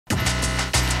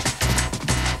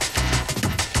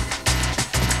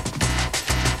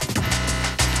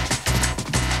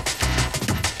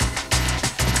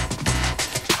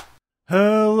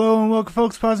welcome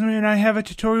folks, Posman, and I have a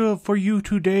tutorial for you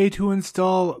today to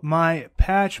install my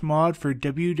patch mod for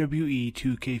WWE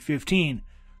 2K15.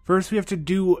 First we have to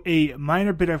do a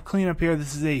minor bit of cleanup here.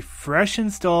 This is a fresh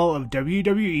install of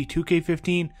WWE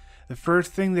 2K15. The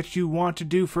first thing that you want to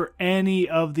do for any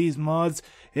of these mods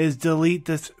is delete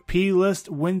this plist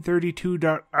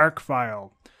win32.arc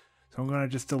file. So I'm going to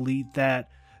just delete that.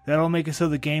 That'll make it so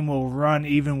the game will run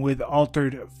even with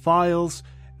altered files.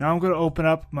 Now I'm going to open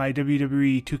up my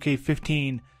WWE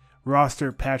 2K15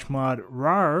 roster patch mod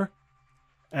RAR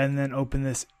and then open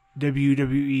this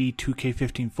WWE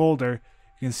 2K15 folder.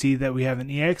 You can see that we have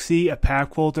an exe, a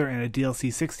pack folder, and a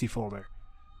DLC 60 folder.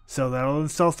 So that'll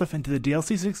install stuff into the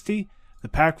DLC 60, the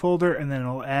pack folder, and then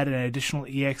it'll add an additional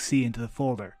exe into the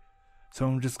folder. So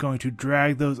I'm just going to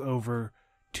drag those over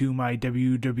to my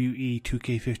WWE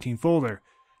 2K15 folder.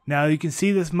 Now you can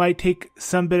see this might take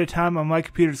some bit of time. On my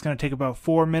computer it's going to take about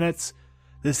 4 minutes.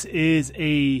 This is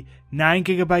a 9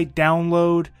 GB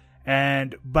download,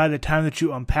 and by the time that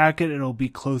you unpack it, it'll be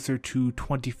closer to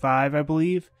 25, I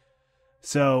believe.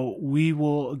 So we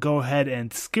will go ahead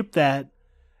and skip that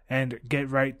and get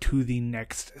right to the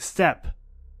next step.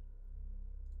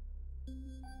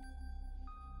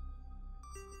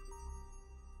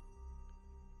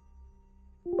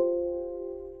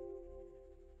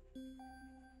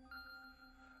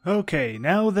 Okay,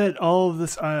 now that all of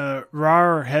this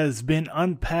RAR has been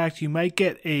unpacked, you might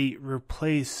get a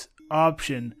replace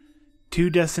option. Two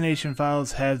destination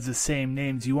files have the same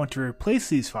names. You want to replace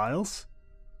these files,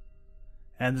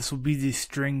 and this will be the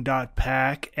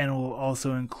string.pack, and it will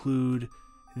also include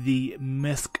the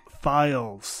MISC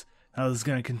files. Now this is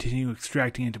going to continue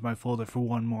extracting into my folder for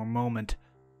one more moment.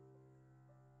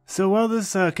 So while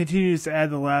this continues to add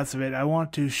the last of it, I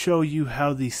want to show you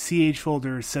how the CH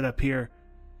folder is set up here.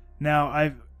 Now,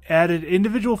 I've added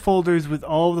individual folders with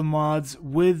all of the mods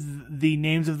with the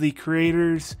names of the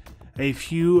creators. A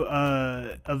few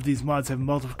of these mods have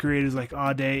multiple creators like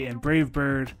Ade and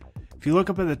Bravebird. If you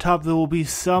look up at the top, there will be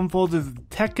some folders of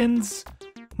Tekken's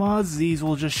mods. These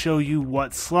will just show you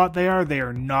what slot they are. They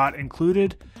are not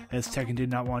included, as Tekken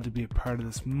did not want to be a part of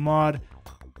this mod.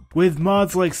 With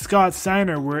mods like Scott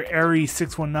Steiner, where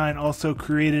Aries619 also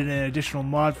created an additional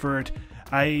mod for it,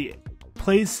 I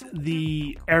place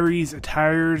the Aries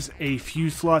attires a few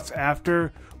slots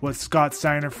after what Scott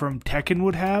Steiner from Tekken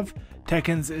would have.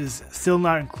 Tekken's is still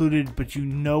not included, but you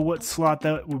know what slot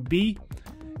that would be.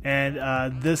 And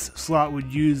this slot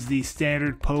would use the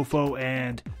standard POFO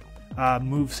and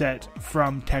moveset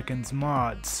from Tekken's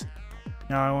mods.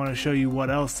 Now I want to show you what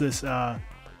else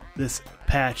this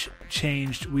patch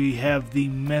changed. We have the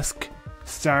MISC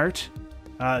start,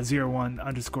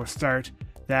 01_start.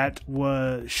 That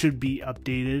should be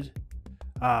updated.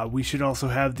 We should also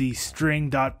have the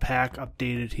string.pack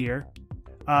updated here.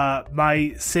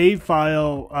 My save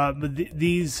file,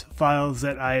 these files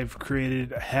that I've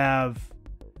created have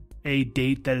a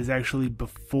date that is actually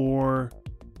before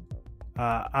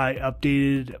I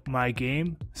updated my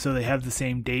game. So they have the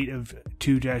same date of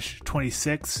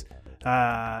 2-26.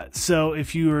 So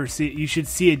if you should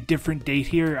see a different date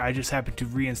here. I just happened to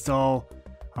reinstall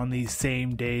on the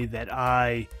same day that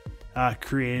I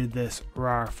created this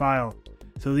RAR file.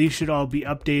 So these should all be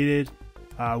updated.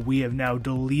 We have now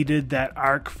deleted that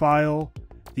ARC file.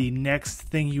 The next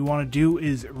thing you want to do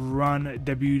is run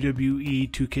WWE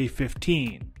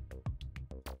 2K15.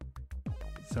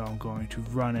 So I'm going to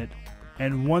run it.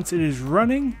 And once it is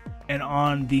running and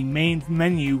on the main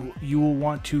menu, you will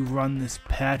want to run this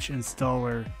patch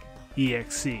installer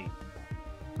exe.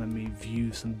 Let me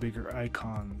view some bigger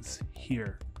icons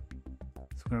here.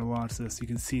 So I'm going to launch this. You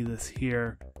can see this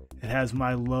here. It has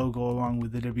my logo along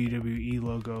with the WWE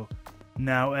logo.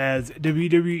 Now as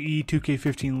WWE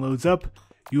 2K15 loads up,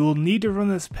 you will need to run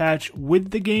this patch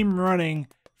with the game running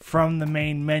from the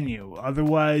main menu.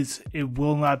 Otherwise, it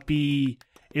will not be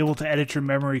able to edit your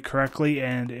memory correctly,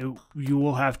 and you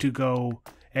will have to go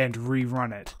and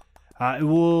rerun it. It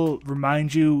will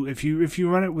remind you, if you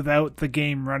run it without the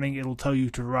game running, it'll tell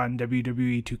you to run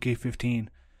WWE 2K15.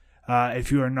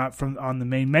 If you are not on the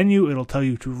main menu, it'll tell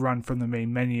you to run from the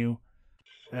main menu,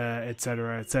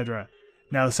 etc., etc.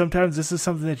 Now, sometimes this is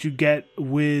something that you get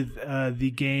with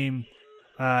the game.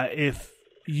 If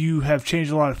you have changed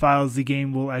a lot of files, the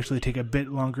game will actually take a bit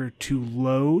longer to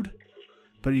load.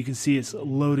 But you can see it's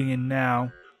loading in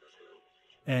now.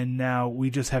 And now we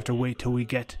just have to wait till we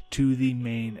get to the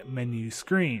main menu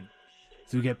screen.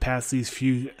 So we get past these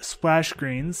few splash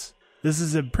screens. This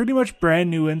is a pretty much brand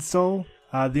new install.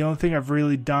 The only thing I've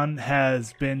really done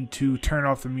has been to turn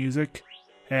off the music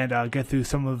and get through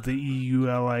some of the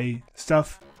EULA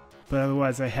stuff. But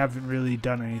otherwise I haven't really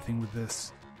done anything with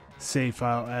this. save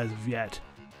file as of yet.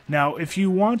 Now, if you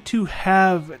want to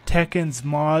have Tekken's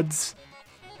mods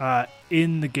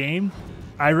in the game,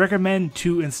 I recommend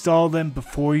to install them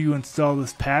before you install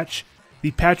this patch.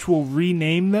 The patch will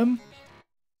rename them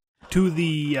to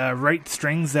the right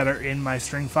strings that are in my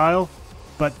string file,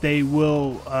 but they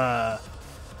will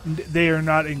they are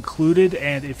not included,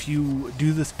 and if you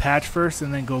do this patch first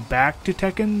and then go back to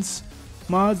Tekken's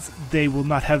mods, they will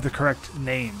not have the correct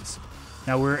names.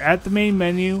 Now we're at the main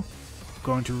menu,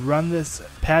 going to run this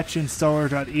patch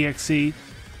installer.exe,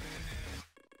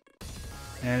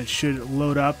 and it should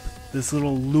load up this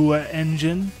little Lua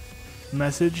engine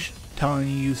message telling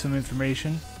you some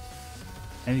information.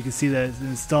 And you can see that it's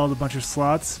installed a bunch of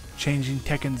slots, changing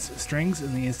Tekken's strings,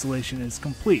 and the installation is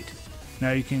complete.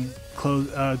 Now you can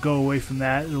go away from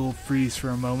that. It will freeze for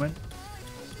a moment.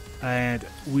 And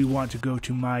we want to go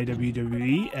to My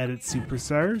WWE, edit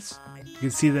superstars. You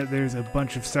can see that there's a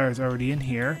bunch of stars already in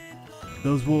here.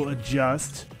 Those will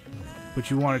adjust, but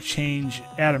you want to change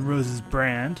Adam Rose's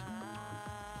brand.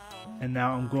 And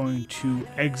now I'm going to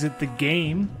exit the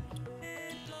game.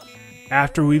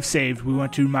 After we've saved, we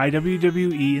went to My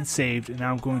WWE and saved, and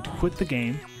now I'm going to quit the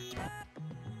game.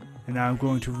 And now I'm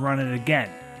going to run it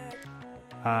again.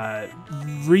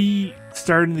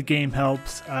 Restarting the game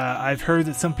helps. I've heard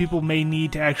that some people may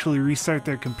need to actually restart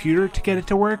their computer to get it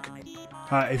to work.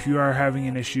 If you are having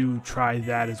an issue, try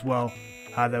that as well.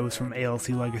 That was from ALC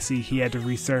Legacy. He had to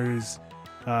restart his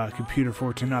computer for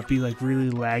it to not be like really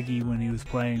laggy when he was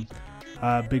playing.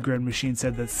 Big Red Machine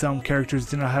said that some characters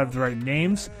do not have the right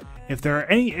names. If there are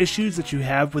any issues that you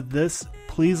have with this,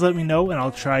 please let me know and I'll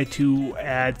try to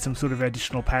add some sort of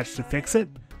additional patch to fix it.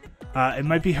 It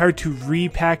might be hard to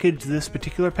repackage this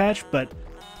particular patch, but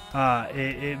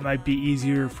it might be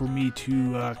easier for me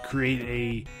to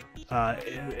create a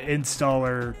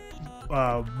installer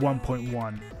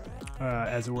 1.1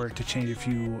 as it were, to change a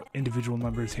few individual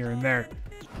numbers here and there.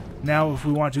 Now if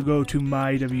we want to go to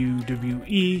My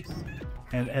WWE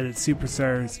and edit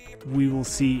superstars, we will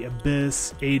see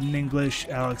Abyss, Aiden English,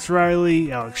 Alex Riley,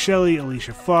 Alex Shelley,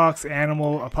 Alicia Fox,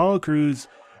 Animal, Apollo Crews,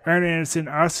 Aaron Anderson,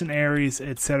 Austin Aries,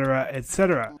 etc.,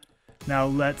 etc. Now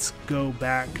let's go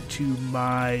back to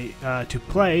my to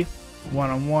play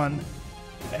one-on-one,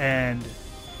 and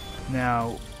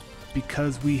now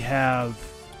because we have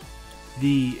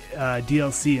the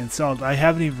DLC installed, I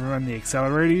haven't even run the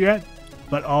accelerator yet,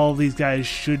 but all these guys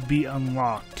should be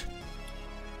unlocked.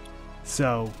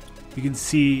 So you can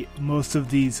see most of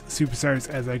these superstars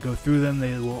as I go through them.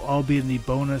 They will all be in the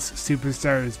bonus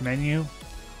superstars menu.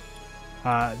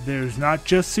 There's not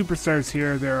just superstars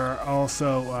here, there are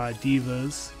also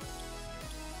divas.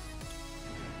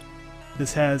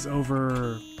 This has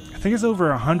over, I think it's over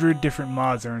 100 different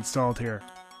mods are installed here.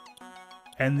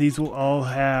 And these will all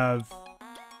have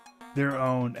their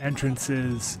own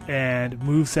entrances and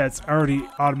movesets already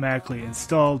automatically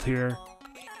installed here.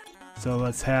 So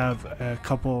let's have a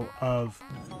couple of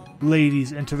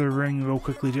ladies enter the ring real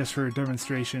quickly just for a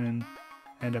demonstration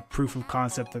and a proof of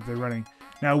concept that they're running.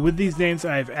 Now with these names,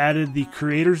 I've added the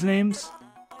creators' names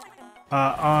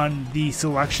on the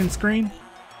selection screen.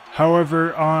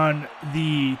 However, on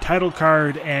the title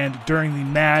card and during the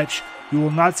match, you will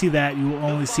not see that. You will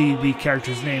only see the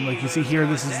character's name. Like you see here,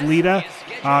 this is Lita.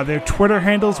 Their Twitter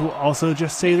handles will also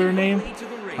just say their name.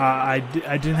 I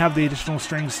didn't have the additional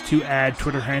strings to add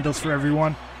Twitter handles for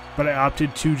everyone, but I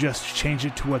opted to just change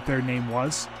it to what their name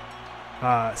was.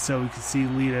 So we can see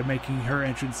Lita making her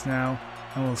entrance now,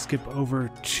 and we'll skip over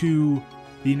to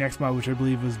the next mod, which I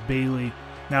believe was Bailey.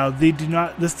 Now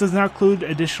this does not include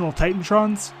additional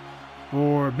Titantrons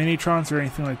or Minitrons or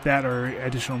anything like that, or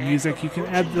additional music. You can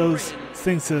add those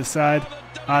things to the side.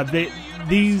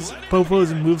 These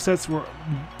popos and movesets were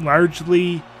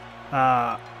largely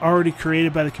already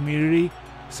created by the community,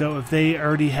 so if they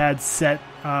already had set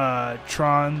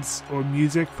trons or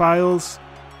music files,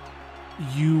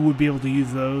 you would be able to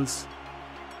use those.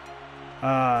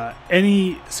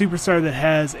 Any superstar that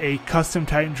has a custom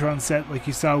Titantron set, like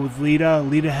you saw with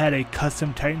Lita had a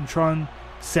custom Titantron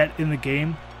set in the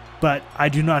game, but I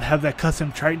do not have that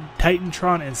custom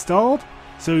Titantron installed,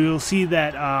 so you'll see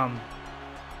that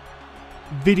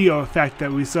video effect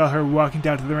that we saw her walking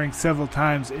down to the ring several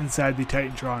times inside the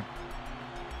Titantron.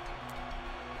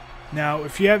 Now,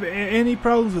 if you have any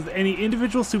problems with any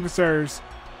individual superstars,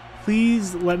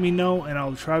 please let me know and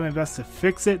I'll try my best to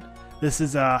fix it. This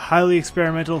is a highly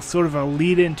experimental, sort of a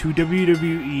lead-in to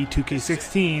WWE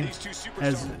 2K15,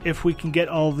 as if we can get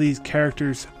all of these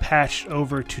characters patched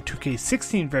over to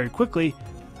 2K16 very quickly,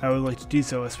 I would like to do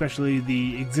so, especially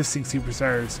the existing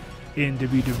superstars in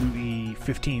WWE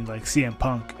 15, like CM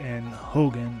Punk and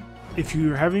Hogan if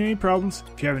you're having any problems,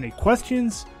 if you have any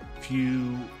questions, if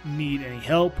you need any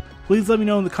help, please let me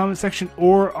know in the comment section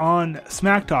or on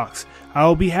Smack Talks. I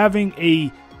will be having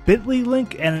a bit.ly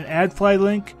link and an AdFly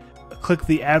link. Click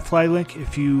the AdFly link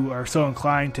if you are so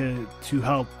inclined to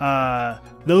help.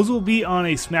 Those will be on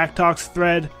a Smack Talks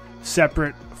thread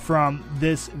separate from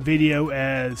this video,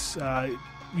 as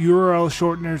URL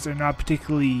shorteners are not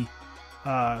particularly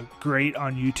great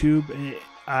on YouTube.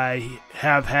 I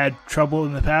have had trouble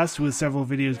in the past with several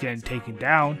videos getting taken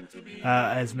down,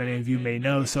 as many of you may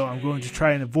know, so I'm going to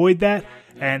try and avoid that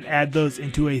and add those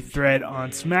into a thread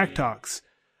on Smack Talks.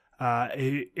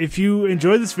 If you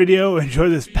enjoy this video, enjoy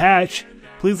this patch,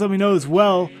 please let me know as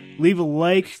well. Leave a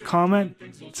like, comment,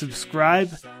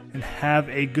 subscribe, and have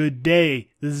a good day.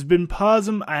 This has been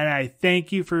Posm, and I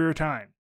thank you for your time.